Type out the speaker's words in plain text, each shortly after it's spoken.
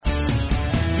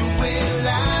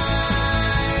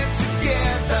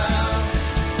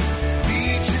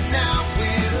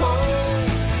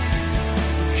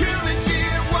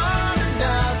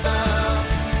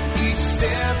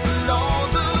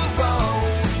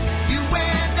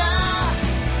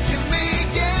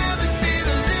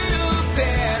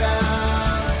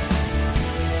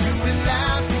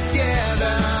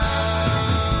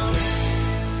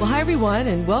everyone,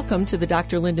 and welcome to the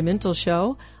Dr. Linda Mintle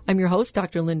Show. I'm your host,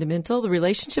 Dr. Linda Mintle, the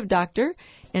relationship doctor,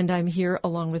 and I'm here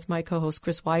along with my co-host,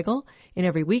 Chris Weigel. And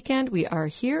every weekend, we are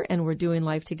here, and we're doing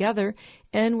life together,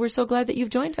 and we're so glad that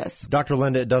you've joined us. Dr.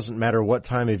 Linda, it doesn't matter what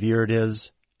time of year it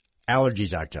is,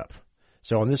 allergies act up.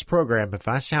 So on this program, if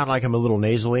I sound like I'm a little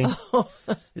nasally,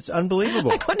 it's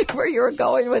unbelievable. I wonder where you were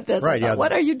going with this. Right, yeah.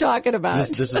 What are you talking about?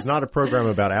 This is not a program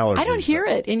about allergies. I don't hear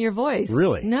it in your voice.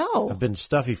 Really? No. I've been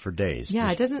stuffy for days.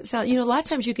 Yeah, it doesn't sound, a lot of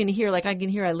times you can hear,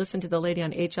 I listen to the lady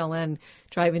on HLN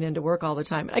driving into work all the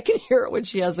time, and I can hear it when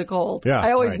she has a cold. Yeah,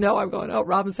 I always right. know I'm going, oh,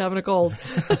 Robin's having a cold.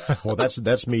 Well,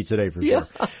 that's me today for sure.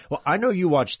 Yeah. Well, I know you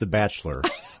watch The Bachelor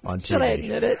on TV. Should I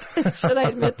admit it? Should I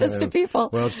admit this to people?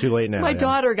 Well, it's too late now. My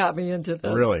daughter got me into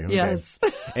this. Really? Okay. Yes.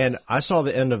 And I saw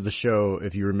the end of the show,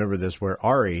 if you remember this, where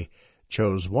Ari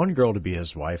chose one girl to be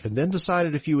his wife and then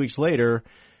decided a few weeks later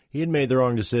he had made the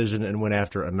wrong decision and went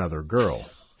after another girl.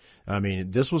 I mean,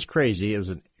 this was crazy. It was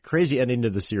a crazy ending to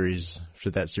the series,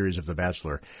 to that series of The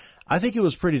Bachelor. I think it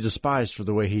was pretty despised for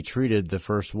the way he treated the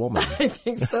first woman. I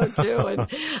think so too. And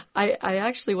I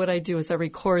actually, what I do is I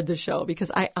record the show because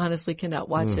I honestly cannot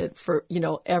watch it for,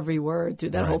 every word through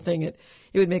that whole thing.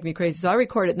 It would make me crazy. So I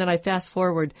record it and then I fast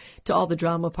forward to all the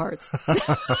drama parts.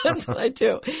 That's what I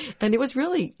do. And it was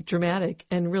really dramatic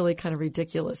and really kind of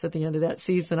ridiculous at the end of that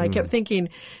season. I kept thinking,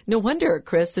 no wonder,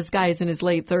 Chris, this guy is in his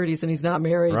late 30s and he's not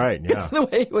married. Right, yeah. It's the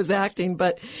way he was acting.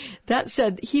 But that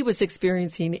said, he was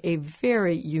experiencing a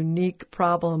very unique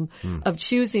problem of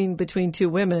choosing between two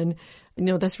women.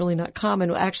 That's really not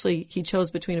common. Actually, he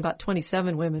chose between about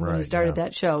 27 women when he started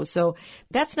that show. So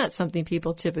that's not something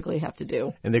people typically have to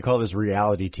do. And they call this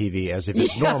reality TV as if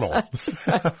it's normal. That's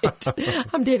right.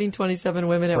 I'm dating 27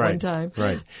 women at one time.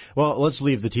 Right. Well, let's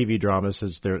leave the TV drama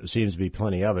since there seems to be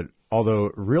plenty of it.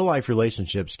 Although real-life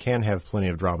relationships can have plenty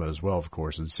of drama as well, of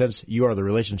course. And since you are the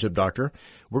relationship doctor,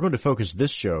 we're going to focus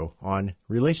this show on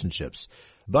relationships.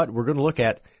 But we're going to look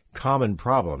at common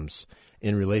problems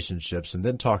in relationships and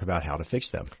then talk about how to fix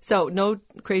them. So no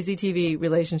crazy TV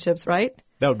relationships, right?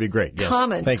 That would be great. Yes.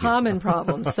 Common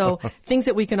problems. So things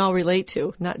that we can all relate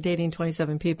to, not dating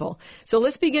 27 people. So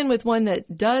let's begin with one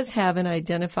that does have an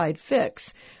identified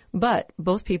fix, but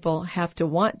both people have to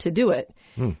want to do it.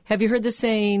 Have you heard the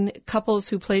saying, couples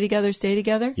who play together stay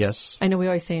together? Yes. I know we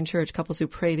always say in church, couples who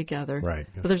pray together. Right.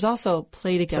 But there's also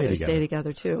play together, stay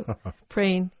together too.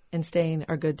 Praying and staying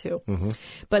are good too.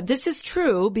 But this is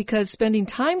true because spending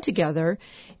time together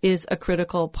is a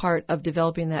critical part of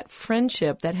developing that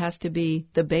friendship that has to be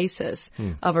the basis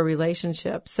of a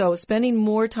relationship. So spending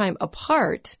more time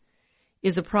apart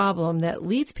is a problem that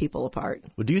leads people apart.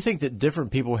 Well, do you think that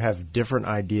different people have different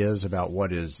ideas about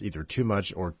what is either too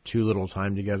much or too little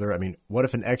time together? I mean, what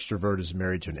if an extrovert is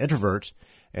married to an introvert,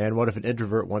 and what if an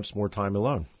introvert wants more time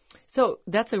alone? So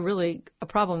that's a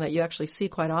problem that you actually see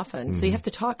quite often. So you have to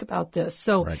talk about this.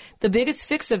 So the biggest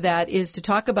fix of that is to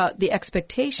talk about the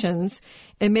expectations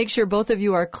and make sure both of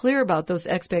you are clear about those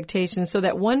expectations so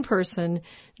that one person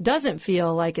doesn't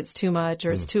feel like it's too much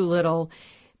or it's too little.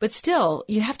 But still,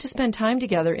 you have to spend time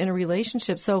together in a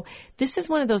relationship. So this is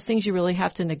one of those things you really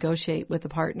have to negotiate with a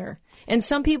partner. And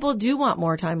some people do want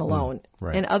more time alone.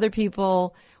 And other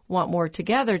people want more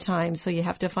together time, so you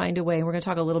have to find a way. And we're going to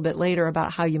talk a little bit later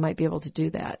about how you might be able to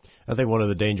do that. I think one of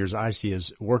the dangers I see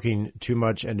is working too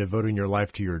much and devoting your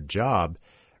life to your job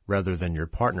rather than your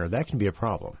partner. That can be a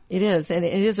problem. It is, and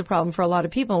it is a problem for a lot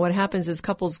of people. And what happens is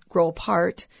couples grow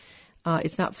apart.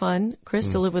 It's not fun, Chris,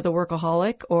 to live with a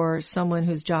workaholic or someone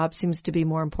whose job seems to be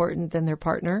more important than their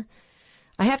partner.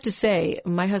 I have to say,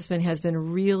 my husband has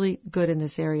been really good in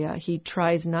this area. He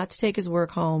tries not to take his work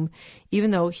home,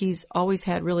 even though he's always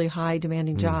had really high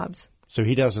demanding jobs. So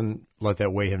he doesn't let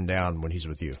that weigh him down when he's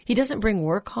with you? He doesn't bring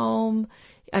work home.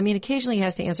 I mean, occasionally he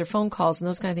has to answer phone calls and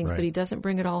those kind of things, but he doesn't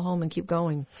bring it all home and keep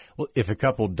going. Well, if a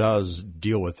couple does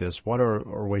deal with this, what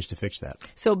are ways to fix that?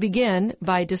 So begin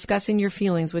by discussing your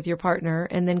feelings with your partner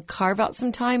and then carve out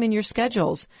some time in your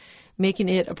schedules, making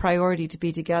it a priority to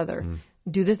be together.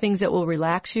 Do the things that will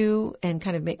relax you and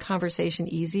kind of make conversation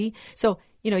easy. So,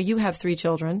 you have 3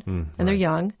 children and they're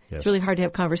young. Yes. It's really hard to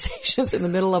have conversations in the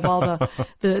middle of all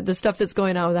the stuff that's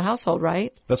going on with the household,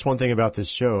 right? That's one thing about this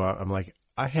show. I'm like,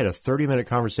 I had a 30-minute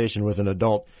conversation with an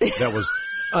adult that was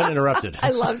uninterrupted.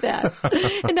 I love that.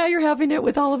 And now you're having it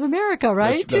with all of America,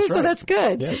 right? That's So right. that's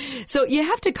good. Yes. So you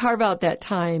have to carve out that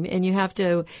time and you have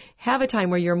to have a time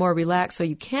where you're more relaxed so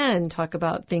you can talk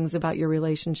about things about your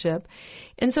relationship.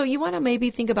 And so you want to maybe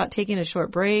think about taking a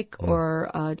short break or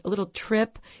a little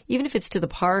trip, even if it's to the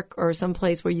park or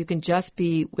someplace where you can just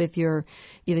be with either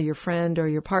your friend or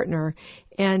your partner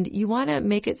And you want to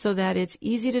make it so that it's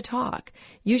easy to talk.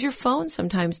 Use your phone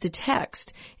sometimes to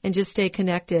text and just stay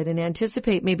connected and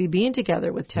anticipate maybe being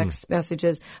together with text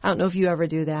messages. I don't know if you ever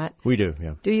do that. We do,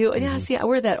 yeah. Do you? Yeah, see,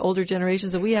 we're that older generation,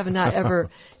 so we have not ever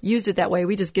used it that way.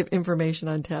 We just give information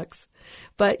on text.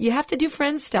 But you have to do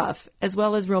friend stuff as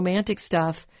well as romantic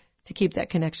stuff to keep that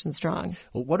connection strong.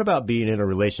 Well, what about being in a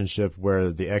relationship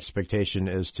where the expectation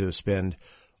is to spend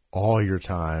all your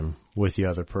time with the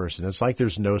other person? It's like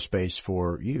there's no space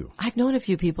for you. I've known a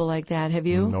few people like that. Have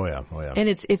you? Oh, yeah. And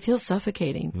it feels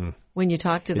suffocating when you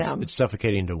talk to them. It's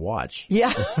suffocating to watch.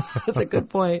 Yeah, that's a good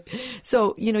point.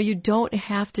 So, you don't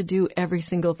have to do every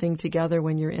single thing together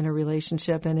when you're in a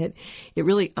relationship. And it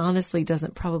really honestly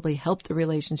doesn't probably help the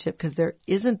relationship because there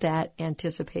isn't that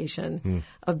anticipation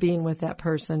of being with that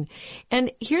person.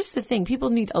 And here's the thing. People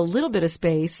need a little bit of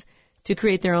space to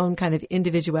create their own kind of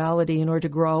individuality in order to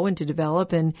grow and to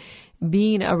develop. And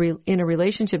being in a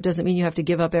relationship doesn't mean you have to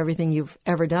give up everything you've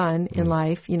ever done in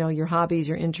life, your hobbies,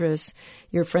 your interests,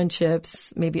 your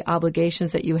friendships, maybe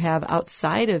obligations that you have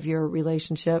outside of your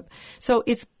relationship. So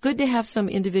it's good to have some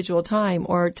individual time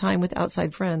or time with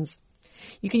outside friends.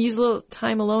 You can use a little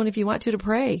time alone if you want to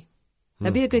pray.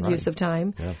 That'd be a good use of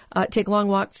time. Yeah. Take long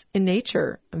walks in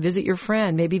nature. Visit your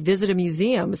friend. Maybe visit a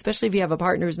museum, especially if you have a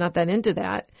partner who's not that into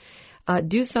that.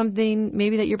 Do something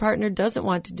maybe that your partner doesn't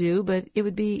want to do, but it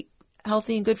would be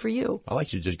healthy and good for you. I like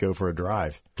to just go for a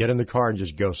drive. Get in the car and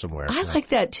just go somewhere. I like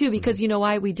that, too, because you know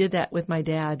why? We did that with my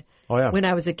dad when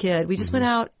I was a kid. We just went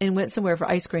out and went somewhere for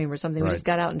ice cream or something. We just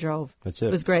got out and drove. That's it.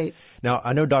 It was great. Now,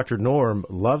 I know Dr. Norm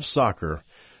loves soccer,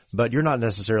 but you're not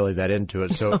necessarily that into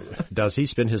it. So does he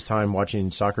spend his time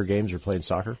watching soccer games or playing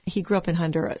soccer? He grew up in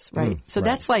Honduras, right? So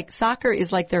that's like soccer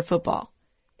is like their football.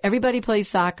 Everybody plays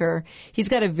soccer. He's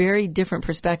got a very different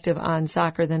perspective on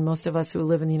soccer than most of us who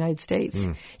live in the United States.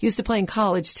 He used to play in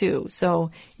college, too, so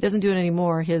he doesn't do it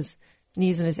anymore. His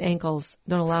knees and his ankles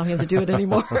don't allow him to do it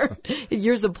anymore.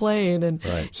 Years of playing. And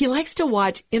he likes to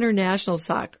watch international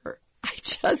soccer. I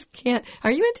just can't. Are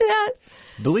you into that?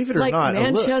 Believe it or like not.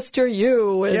 Manchester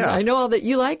U. And I know all that.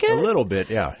 You like it? A little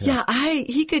bit, yeah. Yeah,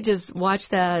 he could just watch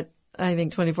that, I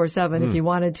think, 24/7 if he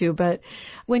wanted to. But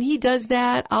when he does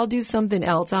that, I'll do something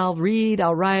else. I'll read,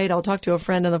 I'll write, I'll talk to a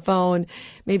friend on the phone.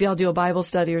 Maybe I'll do a Bible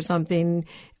study or something.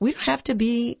 We don't have to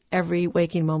be every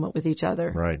waking moment with each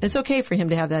other. Right. It's okay for him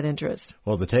to have that interest.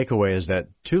 Well, the takeaway is that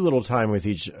too little time with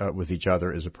each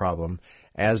other is a problem,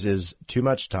 as is too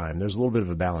much time. There's a little bit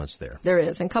of a balance there. There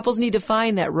is. And couples need to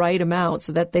find that right amount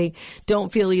so that they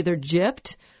don't feel either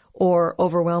gypped or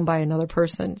overwhelmed by another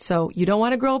person. So you don't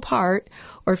want to grow apart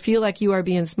or feel like you are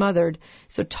being smothered.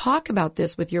 So talk about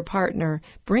this with your partner.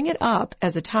 Bring it up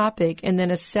as a topic and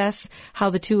then assess how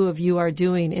the two of you are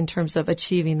doing in terms of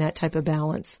achieving that type of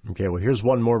balance. Okay, well, here's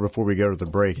one more before we go to the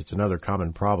break. It's another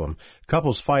common problem.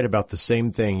 Couples fight about the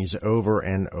same things over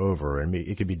and over. And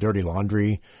it could be dirty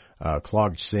laundry,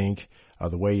 clogged sink,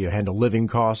 the way you handle living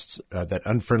costs, that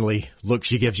unfriendly look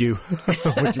she gives you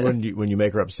when you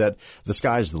make her upset. The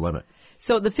sky's the limit.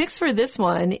 So the fix for this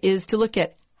one is to look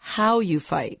at how you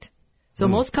fight. So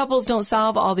most couples don't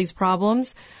solve all these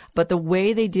problems, but the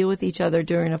way they deal with each other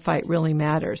during a fight really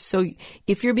matters. So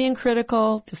if you're being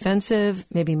critical, defensive,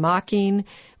 maybe mocking,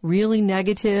 really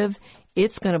negative,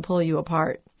 it's going to pull you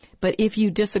apart. But if you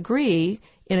disagree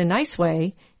in a nice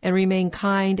way and remain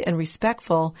kind and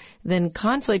respectful, then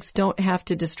conflicts don't have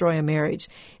to destroy a marriage.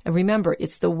 And remember,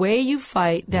 it's the way you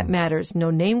fight that matters. No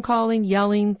name-calling,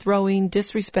 yelling, throwing,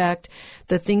 disrespect,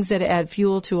 the things that add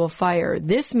fuel to a fire.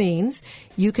 This means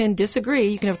you can disagree,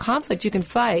 you can have conflict, you can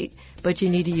fight, but you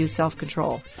need to use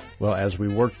self-control. Well, as we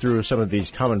work through some of these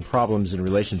common problems in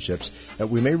relationships,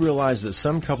 we may realize that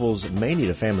some couples may need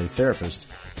a family therapist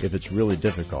if it's really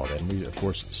difficult. And we, of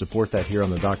course, support that here on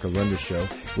the Dr. Linda Show.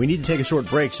 We need to take a short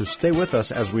break, so stay with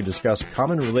us as we discuss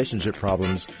common relationship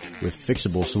problems with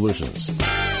fixable solutions.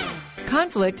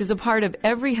 Conflict is a part of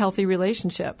every healthy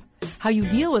relationship. How you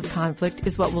deal with conflict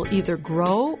is what will either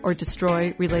grow or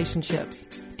destroy relationships.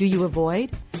 Do you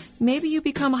avoid? Maybe you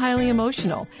become highly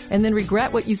emotional and then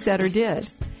regret what you said or did.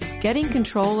 Getting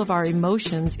control of our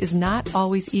emotions is not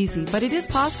always easy, but it is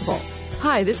possible.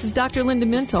 Hi, this is Dr. Linda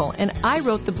Mintle, and I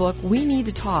wrote the book We Need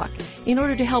to Talk in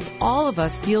order to help all of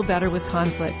us deal better with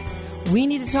conflict. We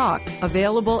Need to Talk,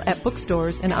 available at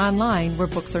bookstores and online where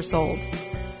books are sold.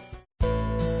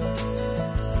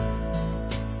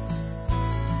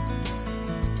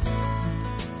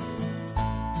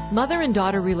 Mother and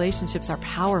daughter relationships are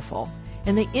powerful,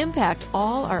 and they impact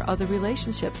all our other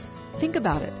relationships. Think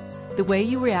about it. The way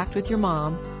you react with your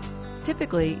mom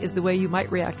typically is the way you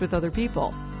might react with other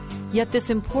people. Yet this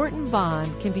important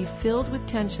bond can be filled with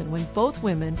tension when both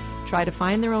women try to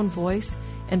find their own voice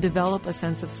and develop a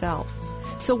sense of self.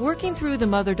 So working through the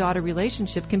mother-daughter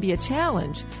relationship can be a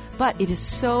challenge, but it is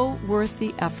so worth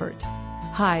the effort.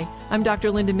 Hi, I'm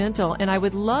Dr. Linda Mintle, and I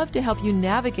would love to help you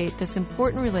navigate this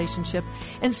important relationship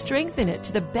and strengthen it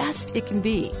to the best it can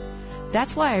be.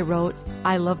 That's why I wrote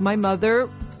I Love My Mother,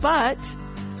 But,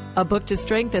 a book to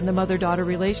strengthen the mother-daughter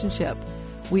relationship.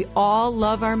 We all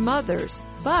love our mothers,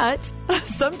 but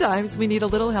sometimes we need a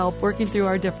little help working through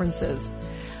our differences.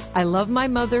 I Love My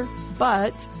Mother,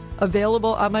 But,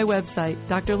 available on my website,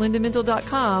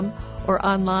 drlindamintle.com, or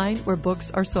online where books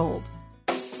are sold.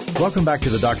 Welcome back to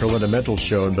the Dr. Linda Mintle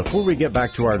Show. And before we get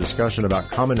back to our discussion about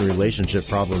common relationship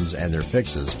problems and their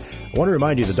fixes, I want to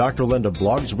remind you that Dr. Linda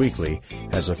blogs weekly,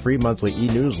 has a free monthly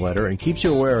e-newsletter, and keeps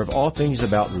you aware of all things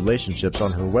about relationships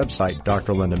on her website,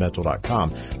 drlindamintle.com.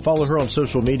 Follow her on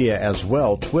social media as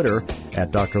well, Twitter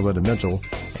at Dr. Linda Mintle,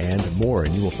 and more.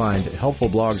 And you will find helpful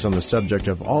blogs on the subject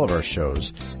of all of our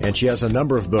shows. And she has a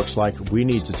number of books like We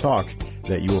Need to Talk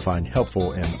that you will find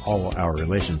helpful in all our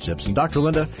relationships. And Dr.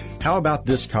 Linda, how about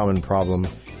this common problem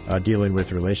dealing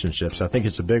with relationships? I think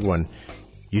it's a big one.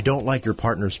 You don't like your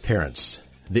partner's parents.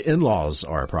 The in-laws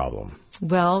are a problem.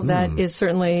 Well, that is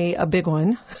certainly a big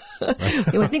one.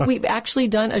 I think we've actually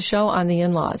done a show on the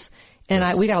in-laws. And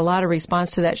Yes. we got a lot of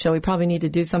response to that show. We probably need to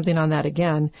do something on that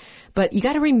again. But you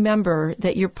got to remember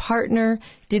that your partner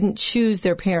didn't choose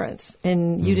their parents,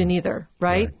 and you didn't either,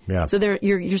 right? Yeah. So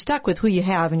you're stuck with who you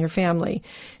have in your family.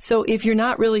 So if you're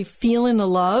not really feeling the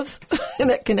love and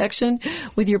that connection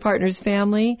with your partner's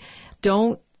family,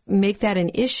 don't make that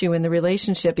an issue in the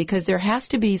relationship, because there has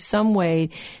to be some way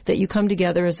that you come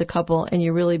together as a couple and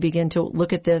you really begin to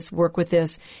look at this, work with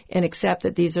this, and accept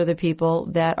that these are the people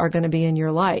that are going to be in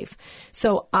your life.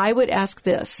 So I would ask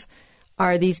this: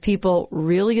 are these people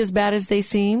really as bad as they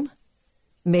seem?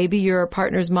 Maybe your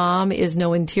partner's mom is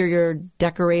no interior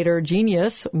decorator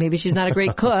genius. Maybe she's not a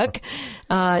great cook.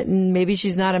 Maybe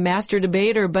she's not a master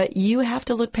debater, but you have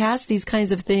to look past these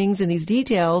kinds of things and these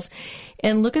details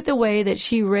and look at the way that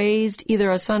she raised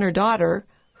either a son or daughter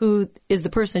who is the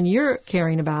person you're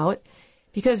caring about,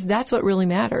 because that's what really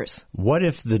matters. What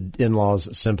if the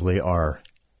in-laws simply are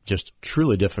just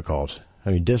truly difficult? I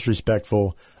mean,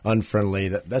 disrespectful, unfriendly.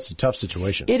 That's a tough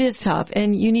situation. It is tough,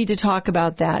 and you need to talk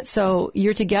about that. So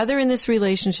you're together in this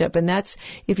relationship, and that's,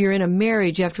 if you're in a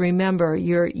marriage, you have to remember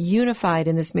you're unified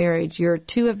in this marriage. Your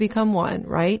two have become one,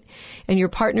 right? And your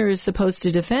partner is supposed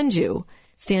to defend you,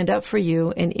 stand up for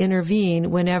you, and intervene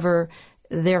whenever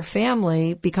their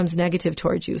family becomes negative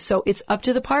towards you. So it's up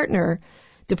to the partner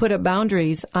to put up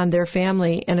boundaries on their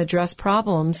family and address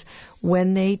problems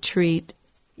when they treat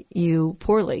you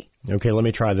poorly. Okay, let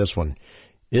me try this one.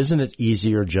 Isn't it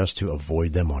easier just to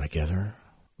avoid them altogether?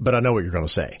 But I know what you're going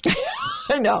to say.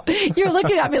 I know. You're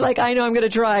looking at me like I know I'm going to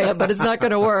try it, but it's not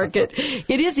going to work. It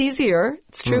is easier.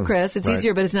 It's true, Chris. It's right.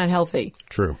 easier, but it's not healthy.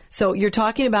 True. So you're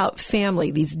talking about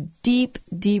family, these deep,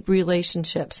 deep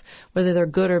relationships, whether they're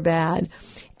good or bad.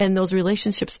 And those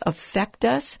relationships affect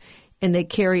us, and they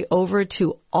carry over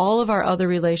to all of our other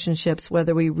relationships,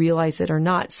 whether we realize it or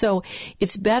not. So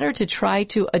it's better to try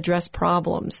to address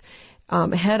problems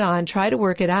head on, try to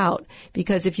work it out,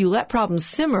 because if you let problems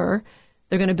simmer,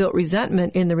 they're going to build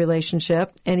resentment in the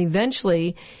relationship, and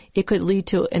eventually it could lead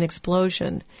to an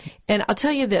explosion. And I'll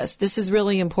tell you this is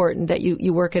really important that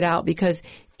you work it out, because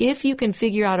if you can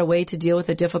figure out a way to deal with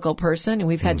a difficult person, and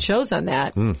we've had shows on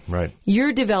that, right.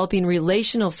 You're developing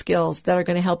relational skills that are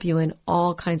going to help you in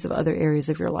all kinds of other areas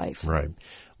of your life. Right.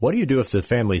 What do you do if the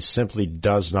family simply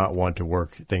does not want to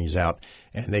work things out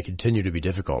and they continue to be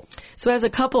difficult? So as a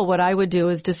couple, what I would do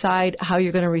is decide how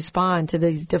you're going to respond to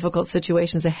these difficult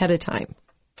situations ahead of time.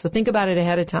 So think about it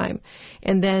ahead of time,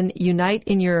 and then unite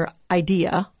in your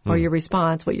idea or your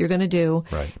response, what you're going to do.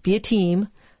 Right. Be a team.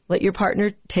 Let your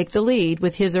partner take the lead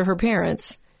with his or her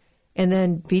parents, and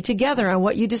then be together on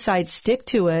what you decide. Stick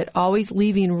to it, always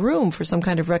leaving room for some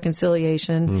kind of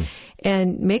reconciliation,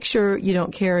 and make sure you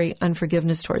don't carry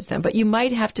unforgiveness towards them. But you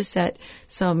might have to set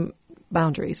some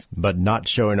boundaries. But not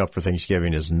showing up for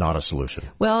Thanksgiving is not a solution.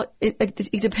 Well, it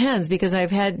depends, because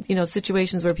I've had,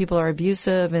 situations where people are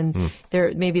abusive and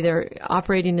they're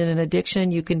operating in an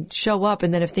addiction. You can show up,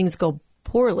 and then if things go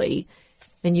poorly,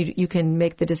 then you can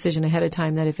make the decision ahead of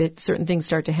time that if certain things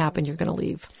start to happen, you're going to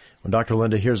leave. Well, Dr.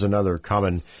 Linda, here's another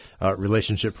common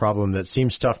relationship problem that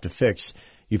seems tough to fix.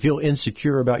 You feel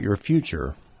insecure about your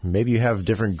future. Maybe you have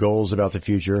different goals about the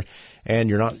future, and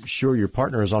you're not sure your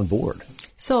partner is on board.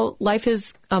 So life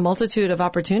is a multitude of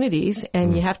opportunities,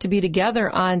 and you have to be together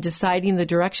on deciding the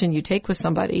direction you take with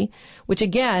somebody, which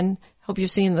again hope you're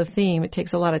seeing the theme. It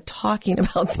takes a lot of talking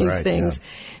about these things.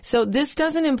 Yeah. So this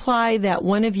doesn't imply that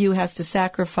one of you has to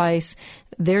sacrifice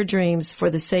their dreams for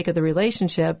the sake of the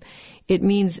relationship. It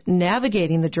means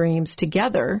navigating the dreams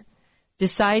together,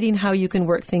 deciding how you can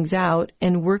work things out,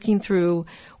 and working through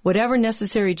whatever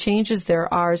necessary changes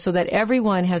there are so that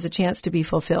everyone has a chance to be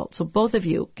fulfilled. So both of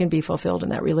you can be fulfilled in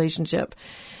that relationship.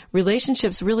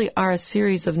 Relationships really are a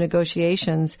series of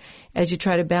negotiations as you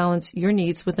try to balance your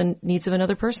needs with the needs of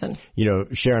another person. You know,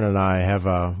 Sharon and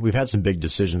I we've had some big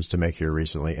decisions to make here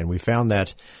recently, and we found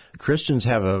that Christians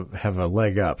have a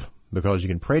leg up because you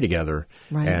can pray together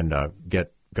and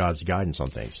get God's guidance on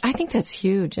things. I think that's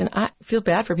huge, and I feel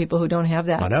bad for people who don't have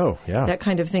that. I know, yeah. That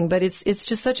kind of thing, but it's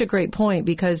just such a great point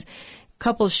because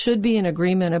couples should be in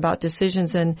agreement about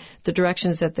decisions and the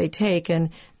directions that they take. And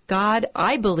God,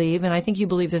 I believe, and I think you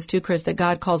believe this too, Chris, that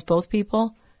God calls both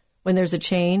people when there's a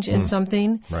change in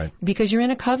something, right? Because you're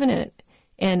in a covenant.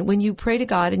 And when you pray to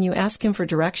God and you ask Him for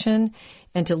direction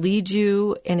and to lead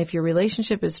you, and if your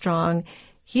relationship is strong,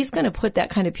 He's going to put that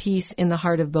kind of peace in the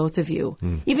heart of both of you.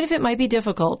 Even if it might be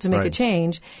difficult to make a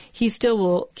change, He still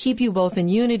will keep you both in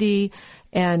unity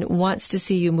and wants to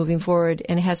see you moving forward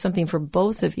and has something for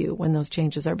both of you when those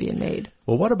changes are being made.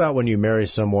 Well, what about when you marry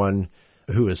someone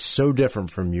who is so different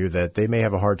from you that they may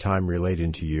have a hard time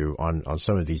relating to you on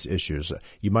some of these issues?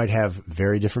 You might have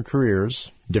very different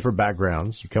careers, different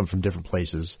backgrounds. You come from different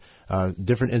places,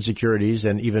 different insecurities,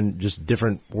 and even just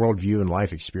different worldview and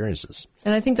life experiences.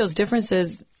 And I think those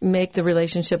differences make the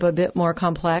relationship a bit more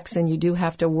complex, and you do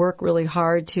have to work really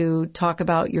hard to talk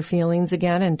about your feelings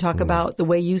again and talk about the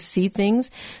way you see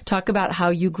things, talk about how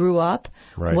you grew up,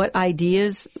 what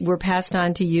ideas were passed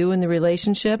on to you in the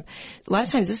relationship. A lot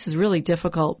of times this is really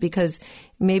difficult because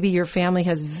maybe your family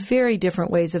has very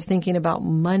different ways of thinking about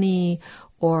money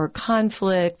or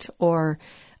conflict or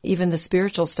even the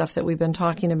spiritual stuff that we've been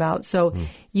talking about. So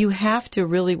you have to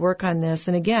really work on this.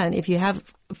 And again, if you have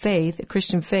faith, a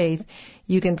Christian faith,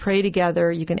 you can pray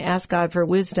together, you can ask God for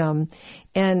wisdom.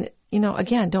 And, you know,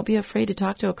 again, don't be afraid to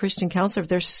talk to a Christian counselor if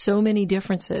there's so many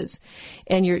differences.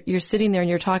 And you're sitting there and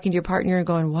you're talking to your partner and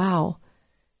going, wow,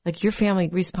 like your family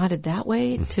responded that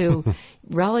way to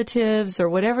relatives or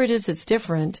whatever it is that's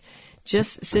different.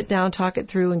 Just sit down, talk it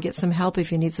through, and get some help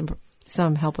if you need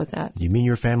some help with that. You mean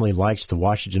your family likes the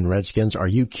Washington Redskins? Are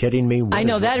you kidding me? I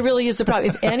know that really is the problem.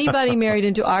 If anybody married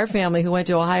into our family who went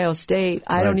to Ohio State,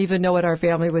 I don't even know what our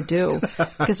family would do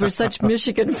because we're such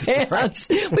Michigan fans.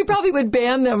 We probably would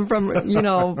ban them from,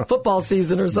 football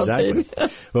season or something.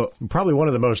 Exactly. Well, probably one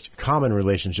of the most common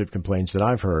relationship complaints that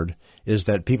I've heard is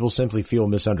that people simply feel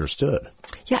misunderstood.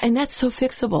 Yeah, and that's so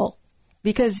fixable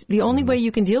because the only way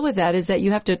you can deal with that is that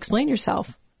you have to explain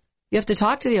yourself. You have to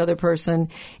talk to the other person.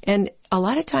 And a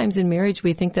lot of times in marriage,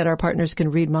 we think that our partners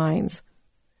can read minds.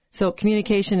 So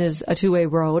communication is a two-way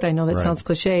road. I know that sounds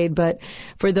cliched, but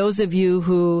for those of you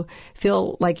who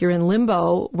feel like you're in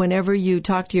limbo, whenever you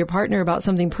talk to your partner about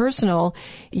something personal,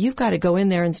 you've got to go in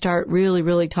there and start really,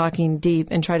 really talking deep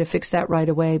and try to fix that right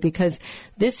away, because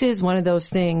this is one of those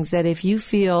things that if you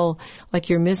feel like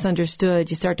you're misunderstood,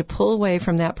 you start to pull away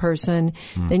from that person,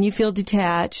 then you feel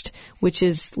detached, which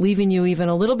is leaving you even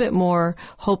a little bit more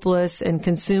hopeless and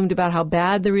consumed about how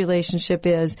bad the relationship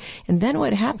is. And then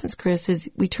what happens, Chris,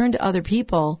 is we turn to other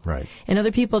people, and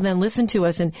other people then listen to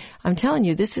us. And I'm telling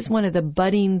you, this is one of the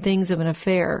budding things of an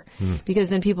affair,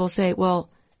 because then people say, well,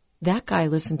 that guy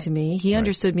listened to me. He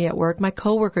understood me at work. My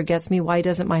coworker gets me. Why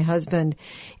doesn't my husband?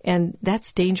 And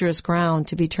that's dangerous ground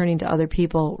to be turning to other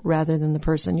people rather than the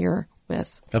person you're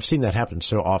with. I've seen that happen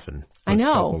so often. I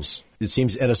know. Couples. It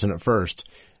seems innocent at first,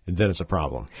 and then it's a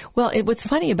problem. Well, what's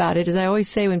funny about it is I always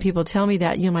say when people tell me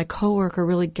that, my coworker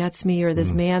really gets me, or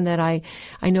this man that I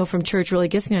know from church really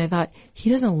gets me, I thought,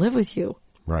 he doesn't live with you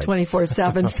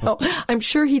 24/7, so I'm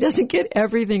sure he doesn't get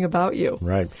everything about you.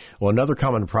 Right. Well, another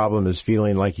common problem is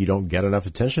feeling like you don't get enough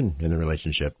attention in the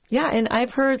relationship. Yeah, and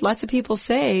I've heard lots of people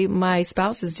say my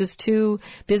spouse is just too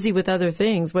busy with other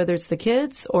things, whether it's the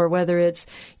kids or whether it's,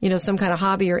 some kind of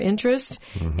hobby or interest.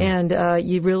 And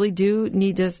you really do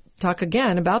need to talk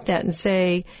again about that and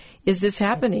say, is this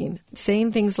happening?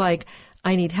 Saying things like,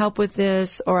 I need help with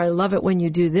this, or I love it when you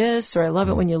do this, or I love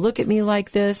it when you look at me like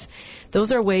this.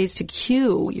 Those are ways to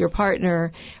cue your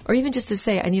partner, or even just to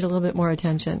say, I need a little bit more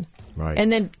attention. Right.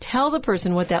 And then tell the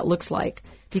person what that looks like,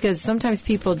 because sometimes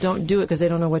people don't do it because they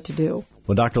don't know what to do.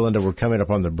 Well, Dr. Linda, we're coming up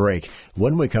on the break.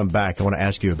 When we come back, I want to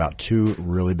ask you about two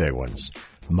really big ones,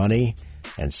 money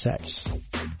and sex.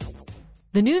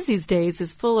 The news these days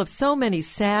is full of so many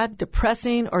sad,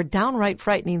 depressing, or downright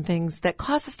frightening things that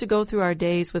cause us to go through our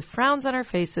days with frowns on our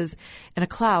faces and a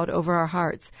cloud over our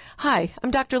hearts. Hi,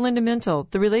 I'm Dr. Linda Mintle,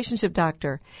 the relationship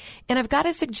doctor, and I've got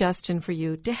a suggestion for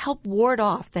you to help ward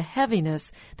off the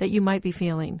heaviness that you might be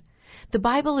feeling. The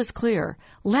Bible is clear.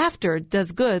 Laughter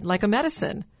does good like a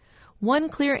medicine. One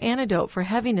clear antidote for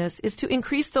heaviness is to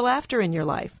increase the laughter in your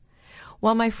life.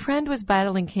 While my friend was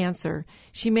battling cancer,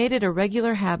 she made it a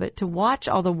regular habit to watch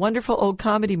all the wonderful old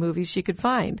comedy movies she could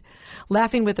find.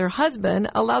 Laughing with her husband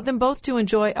allowed them both to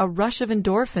enjoy a rush of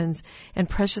endorphins and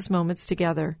precious moments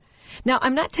together. Now,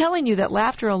 I'm not telling you that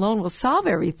laughter alone will solve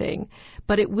everything,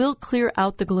 but it will clear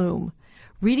out the gloom.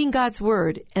 Reading God's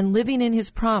Word and living in His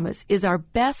promise is our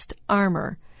best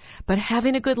armor. But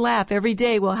having a good laugh every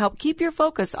day will help keep your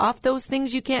focus off those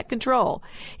things you can't control.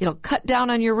 It'll cut down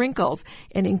on your wrinkles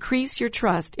and increase your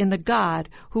trust in the God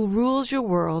who rules your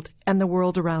world and the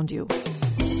world around you.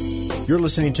 You're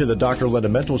listening to the Dr. Linda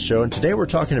Mintle Show, and today we're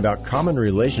talking about common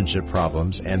relationship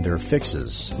problems and their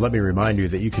fixes. Let me remind you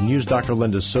that you can use Dr.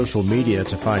 Linda's social media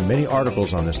to find many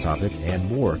articles on this topic and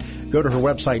more. Go to her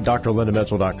website,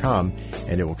 drlindamintle.com,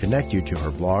 and it will connect you to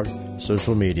her blog,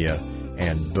 social media,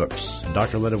 and books.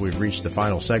 Dr. Linda, we've reached the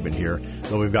final segment here,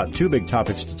 but we've got two big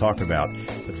topics to talk about.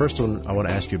 The first one I want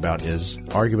to ask you about is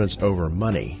arguments over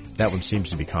money. That one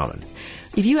seems to be common.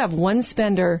 If you have one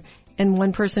spender and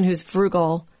one person who's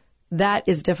frugal, that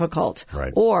is difficult.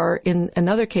 Right. Or in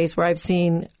another case where I've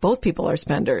seen both people are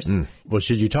spenders. Well,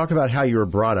 should you talk about how you were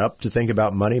brought up to think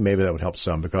about money? Maybe that would help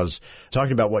some, because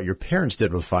talking about what your parents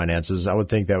did with finances, I would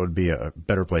think that would be a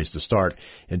better place to start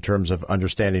in terms of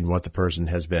understanding what the person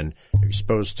has been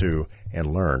exposed to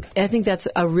and learned. I think that's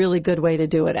a really good way to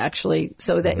do it, actually,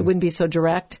 so that it wouldn't be so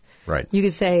direct. Right. You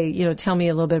could say, tell me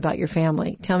a little bit about your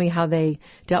family. Tell me how they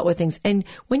dealt with things. And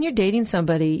when you're dating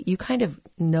somebody, you kind of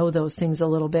know those things a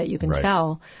little bit. You can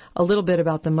tell a little bit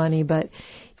about the money, but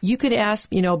you could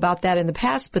ask, about that in the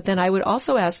past. But then I would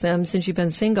also ask them, since you've been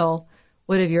single,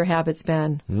 what have your habits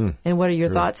been? And what are your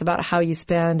thoughts about how you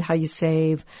spend, how you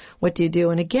save? What do you do?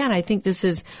 And again, I think this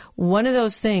is one of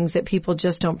those things that people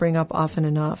just don't bring up often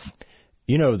enough.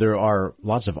 There are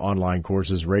lots of online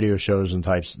courses, radio shows and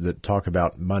types that talk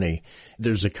about money.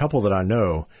 There's a couple that I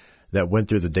know that went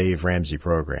through the Dave Ramsey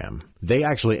program. They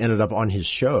actually ended up on his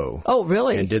show. Oh,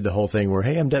 really? And did the whole thing where,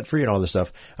 hey, I'm debt-free and all this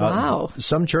stuff. Wow.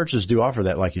 Some churches do offer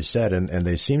that, like you said, and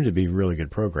they seem to be really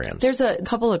good programs. There's a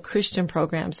couple of Christian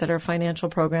programs that are financial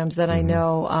programs that I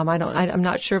know. I'm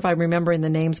not sure if I'm remembering the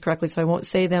names correctly, so I won't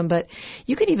say them, but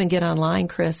you can even get online,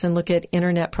 Chris, and look at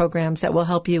internet programs that will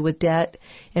help you with debt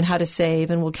and how to save,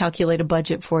 and will calculate a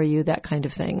budget for you, that kind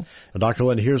of thing. Well, Dr.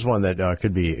 Linda, here's one that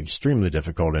could be extremely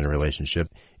difficult in a relationship.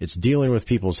 It's dealing with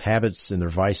people's habits and their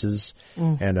vices.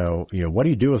 And, what do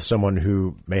you do with someone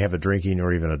who may have a drinking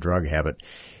or even a drug habit?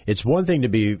 It's one thing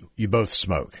you both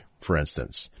smoke, for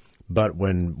instance, but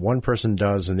when one person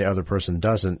does and the other person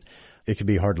doesn't, it can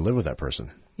be hard to live with that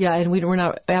person. Yeah, and we're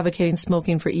not advocating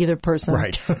smoking for either person.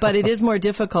 Right. But it is more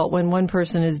difficult when one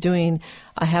person is doing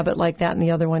a habit like that and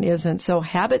the other one isn't. So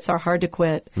habits are hard to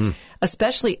quit,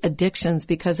 especially addictions,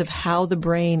 because of how the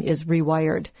brain is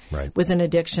rewired with an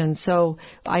addiction. So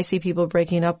I see people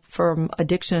breaking up from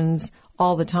addictions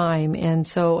all the time. And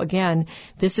so, again,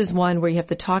 this is one where you have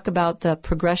to talk about the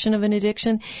progression of an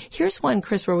addiction. Here's one,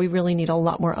 Chris, where we really need a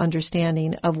lot more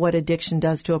understanding of what addiction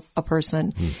does to a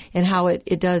person and how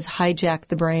it does hijack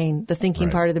the brain, the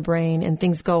thinking part of the brain, and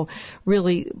things go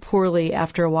really poorly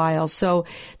after a while. So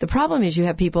the problem is you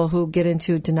have people who get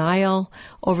into denial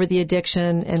over the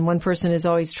addiction, and one person is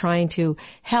always trying to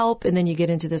help, and then you get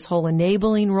into this whole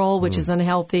enabling role, which is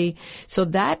unhealthy. So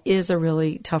that is a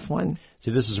really tough one. See,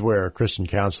 this is where Christian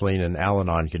counseling and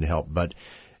Al-Anon can help, but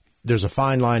there's a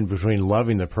fine line between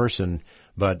loving the person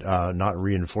but not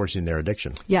reinforcing their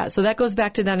addiction. Yeah, so that goes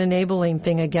back to that enabling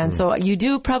thing again. So you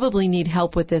do probably need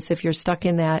help with this if you're stuck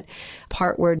in that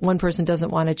part where one person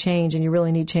doesn't want to change and you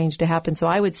really need change to happen. So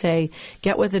I would say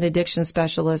get with an addiction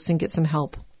specialist and get some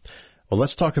help. Well,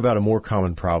 let's talk about a more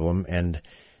common problem, and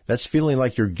that's feeling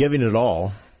like you're giving it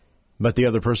all, but the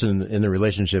other person in the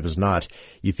relationship is not.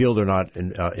 You feel they're not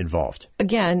involved.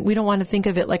 Again, we don't want to think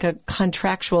of it like a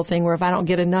contractual thing where if I don't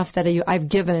get enough that I've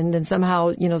given, then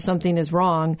somehow, something is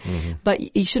wrong.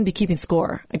 But you shouldn't be keeping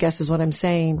score, I guess is what I'm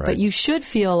saying. Right. But you should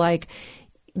feel like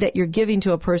that you're giving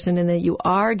to a person and that you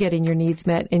are getting your needs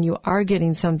met and you are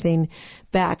getting something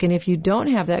back. And if you don't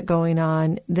have that going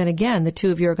on, then again, the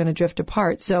two of you are going to drift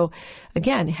apart. So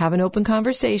again, have an open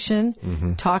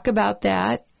conversation, talk about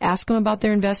that, ask them about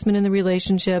their investment in the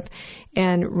relationship,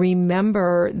 and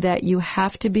remember that you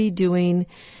have to be doing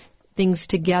things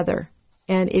together.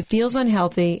 and it feels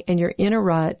unhealthy and you're in a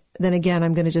rut, then again,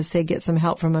 I'm going to just say get some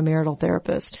help from a marital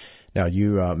therapist. Now,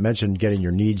 you mentioned getting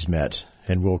your needs met,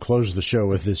 and we'll close the show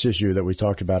with this issue that we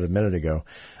talked about a minute ago.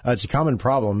 It's a common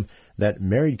problem that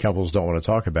married couples don't want to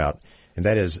talk about, and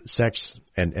that is sex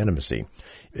and intimacy.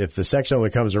 If the sex only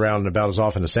comes around about as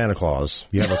often as Santa Claus,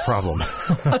 you have a problem.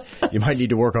 You might need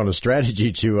to work on a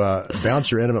strategy to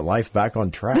bounce your intimate life back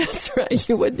on track. That's right.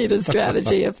 You would need a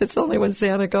strategy if it's only when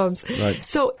Santa comes. Right.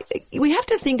 So we have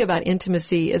to think about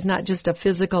intimacy as not just a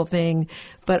physical thing,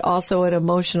 but also an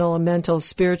emotional, a mental,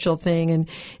 spiritual thing. And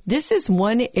this is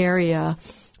one area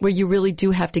where you really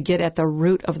do have to get at the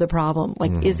root of the problem.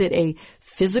 Like, is it a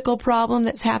physical problem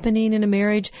that's happening in a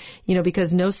marriage?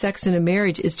 Because no sex in a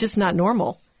marriage is just not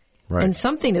normal. Right. And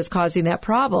something is causing that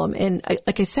problem. And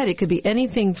like I said, it could be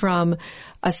anything from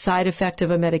a side effect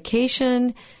of a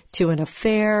medication to an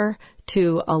affair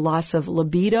to a loss of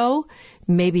libido,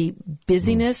 maybe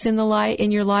busyness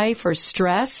in your life or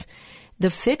stress. The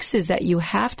fix is that you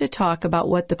have to talk about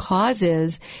what the cause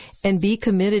is and be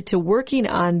committed to working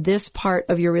on this part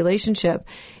of your relationship,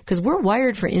 because we're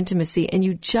wired for intimacy and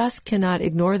you just cannot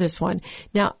ignore this one.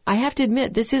 Now, I have to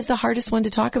admit, this is the hardest one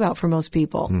to talk about for most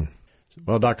people.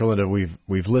 Well, Dr. Linda,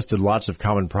 we've listed lots of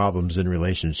common problems in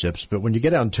relationships, but when you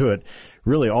get down to it,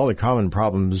 really all the common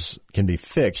problems can be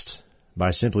fixed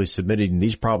by simply submitting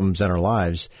these problems in our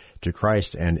lives to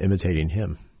Christ and imitating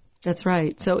Him. That's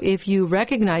right. So if you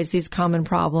recognize these common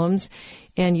problems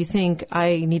and you think,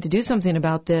 I need to do something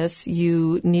about this,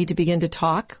 you need to begin to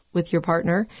talk with your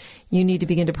partner. You need to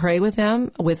begin to pray with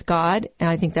them, with God. And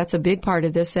I think that's a big part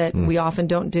of this that we often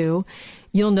don't do.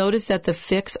 You'll notice that the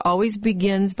fix always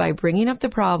begins by bringing up the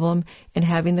problem and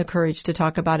having the courage to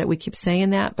talk about it. We keep saying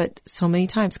that, but so many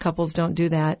times couples don't do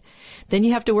that. Then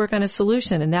you have to work on a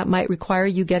solution, and that might require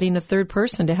you getting a third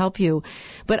person to help you.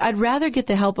 But I'd rather get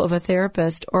the help of a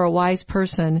therapist or a wise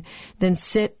person than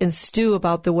sit and stew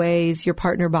about the ways your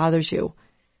partner bothers you.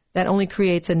 That only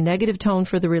creates a negative tone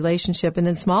for the relationship, and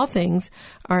then small things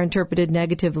are interpreted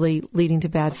negatively, leading to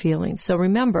bad feelings. So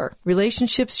remember,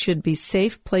 relationships should be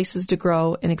safe places to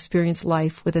grow and experience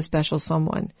life with a special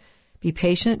someone. Be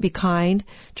patient, be kind,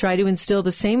 try to instill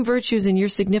the same virtues in your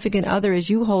significant other as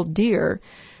you hold dear.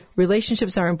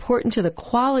 Relationships are important to the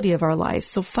quality of our life,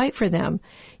 so fight for them.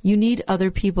 You need other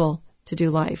people to do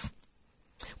life.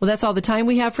 Well, that's all the time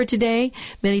we have for today.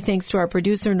 Many thanks to our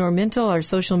producer, Norm Mintle, our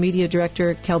social media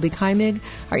director, Kelby Keimig,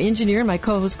 our engineer, and my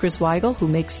co-host, Chris Weigel, who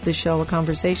makes the show a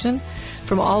conversation.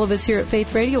 From all of us here at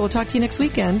Faith Radio, we'll talk to you next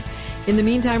weekend. In the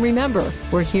meantime, remember,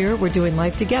 we're here, we're doing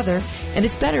life together, and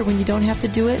it's better when you don't have to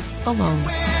do it alone.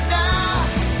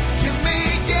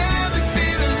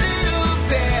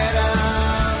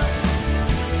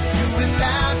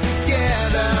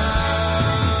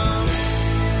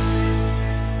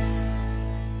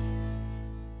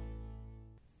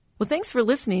 Well, thanks for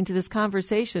listening to this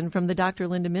conversation from the Dr.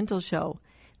 Linda Mintle Show.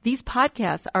 These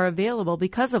podcasts are available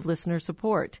because of listener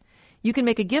support. You can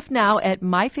make a gift now at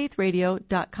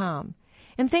myfaithradio.com.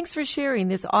 And thanks for sharing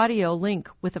this audio link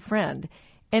with a friend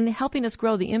and helping us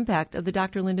grow the impact of the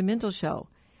Dr. Linda Mintle Show.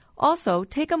 Also,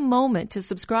 take a moment to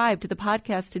subscribe to the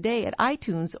podcast today at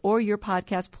iTunes or your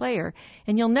podcast player,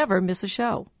 and you'll never miss a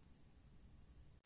show.